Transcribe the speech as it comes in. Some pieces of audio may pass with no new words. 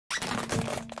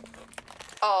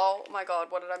Oh my god,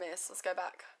 what did I miss? Let's go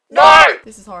back. No!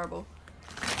 This is horrible.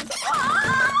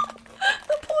 The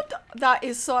poor dog. That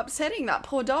is so upsetting, that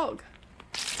poor dog.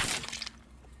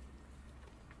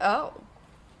 Oh.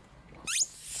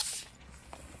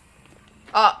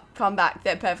 Oh, come back.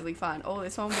 They're perfectly fine. Oh,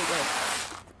 this one will be good.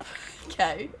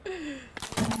 Okay.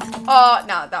 Oh,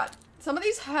 no, that. Some of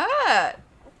these hurt.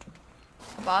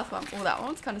 The bath one. Oh, that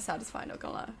one's kind of satisfying, not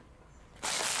gonna lie.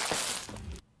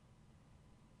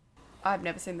 I've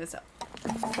never seen this.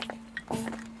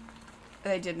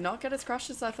 They did not get as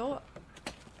crushed as I thought.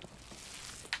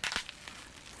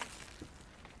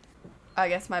 I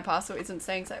guess my parcel isn't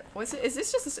saying so. Is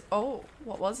this just a... Oh,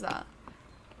 what was that?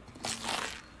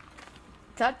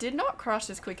 That did not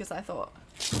crush as quick as I thought.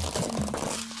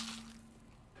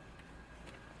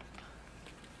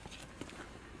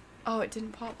 Oh, it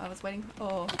didn't pop. I was waiting.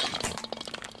 Oh.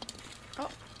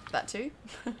 Oh, that too.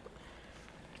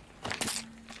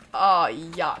 Oh,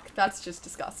 yuck. That's just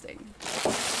disgusting.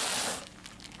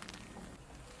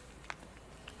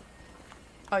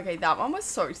 Okay, that one was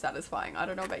so satisfying. I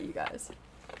don't know about you guys.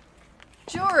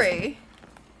 Jewelry.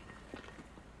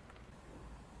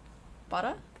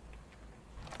 Butter?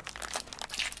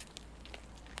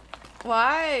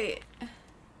 Why?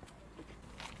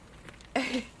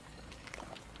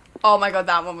 Oh my god,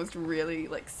 that one was really,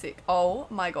 like, sick. Oh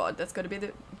my god, that's got to be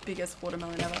the biggest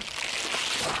watermelon ever.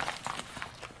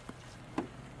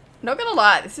 Not gonna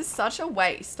lie, this is such a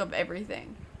waste of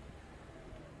everything.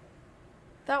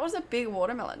 That was a big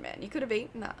watermelon, man. You could have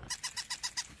eaten that.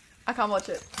 I can't watch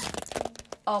it.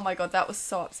 Oh my god, that was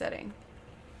so upsetting.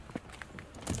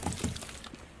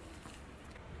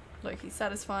 Loki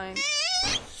satisfying.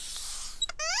 I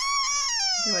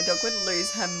think my dog would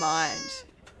lose her mind.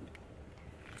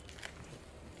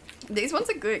 These ones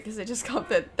are good because they just come.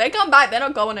 They come back. They're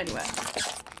not going anywhere.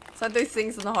 It's like those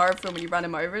things in the horror film when you run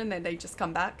them over and then they just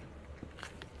come back.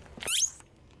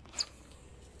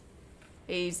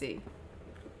 Easy.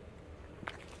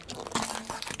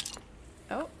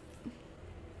 Oh.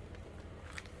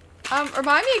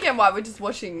 Remind me again why we're just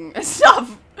watching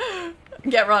stuff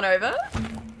get run over.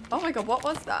 Oh my god, what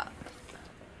was that?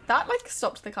 That like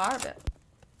stopped the car a bit.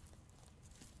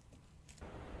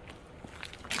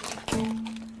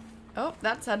 Oh,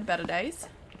 that's had better days.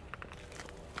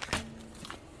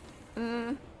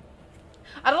 I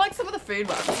don't like some of the food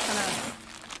ones.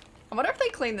 I wonder if they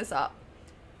clean this up.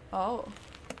 Oh.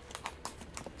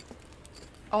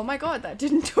 Oh my god, that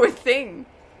didn't do a thing.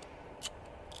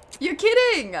 You're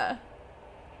kidding! Oh,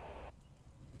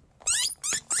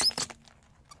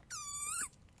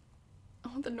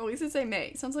 the noises they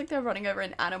make. Sounds like they're running over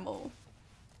an animal.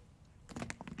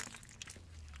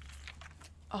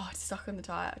 Oh, it's stuck on the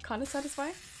tire. Kind of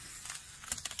satisfying.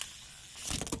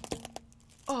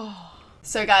 Oh.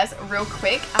 So guys, real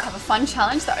quick, I have a fun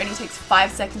challenge that only takes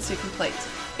 5 seconds to complete.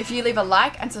 If you leave a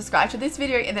like and subscribe to this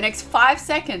video in the next 5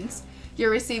 seconds, you'll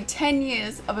receive 10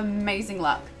 years of amazing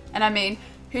luck. And I mean,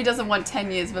 who doesn't want 10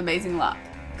 years of amazing luck?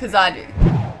 Because I do.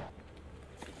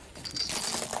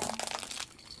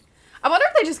 I wonder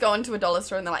if they just go into a dollar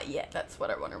store and they're like, yeah, that's what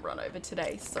I want to run over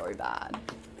today so bad.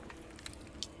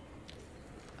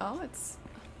 Oh, it's...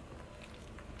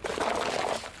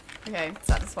 Okay,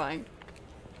 satisfying.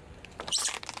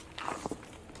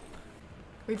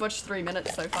 We've watched 3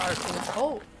 minutes so far.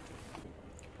 Oh.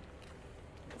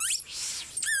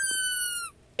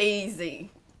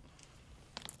 Easy.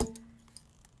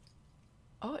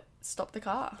 Oh, it stopped the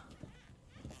car.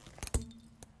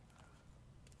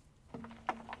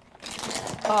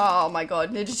 Oh my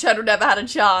god, Ninja Turtle never had a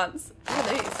chance. What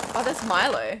are these? Oh, that's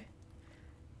Milo.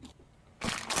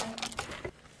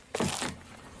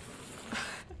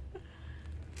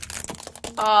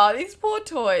 Oh, these poor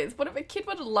toys. What if a kid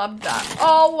would have loved that?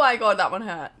 Oh my god, that one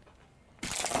hurt.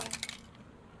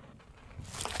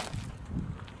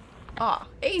 Ah,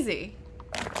 oh, easy.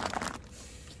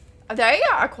 They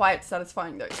are quite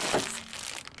satisfying, those ones.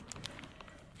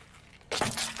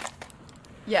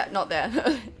 Yeah, not there.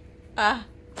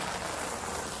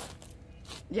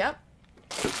 Yep.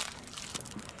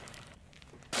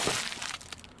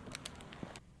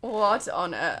 What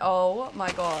on earth? Oh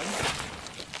my god.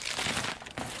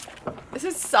 This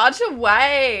is such a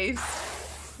waste.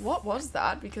 What was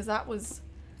that? Because that was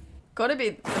gotta be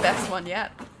the best one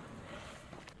yet.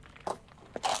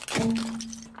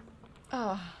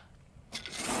 Oh.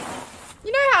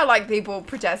 You know how like people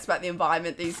protest about the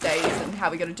environment these days and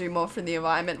how we gotta do more for the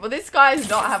environment? Well, this guy's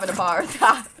not having a bar of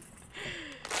that.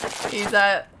 He's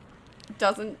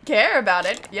doesn't care about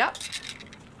it. Yep.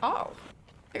 Oh.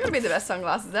 They're gonna be the best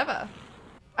sunglasses ever.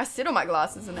 I sit on my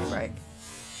glasses and they break.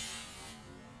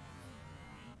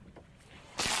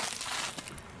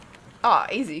 Oh,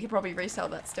 easy. You could probably resell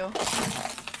that still.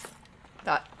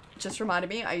 That just reminded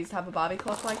me, I used to have a Barbie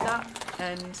clock like that,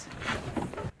 and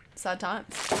sad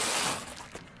times.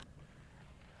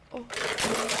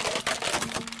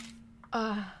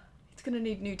 Oh. It's gonna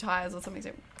need new tires or something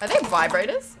soon. Are they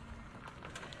vibrators?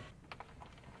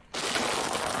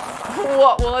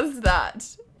 What was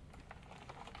that?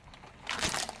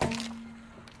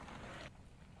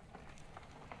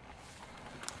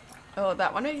 Oh,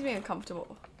 that one makes me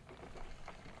uncomfortable.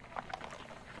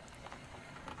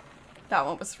 That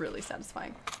one was really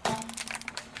satisfying.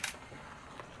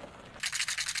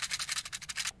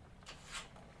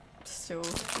 Still.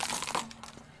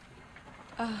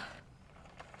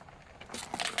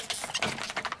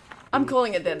 I'm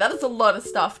calling it there. That is a lot of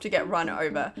stuff to get run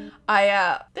over. This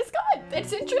guy,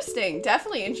 it's interesting.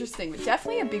 Definitely interesting, but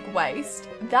definitely a big waste.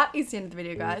 That is the end of the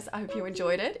video, guys. I hope you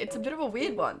enjoyed it. It's a bit of a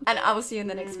weird one. And I will see you in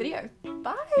the next video.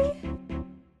 Bye.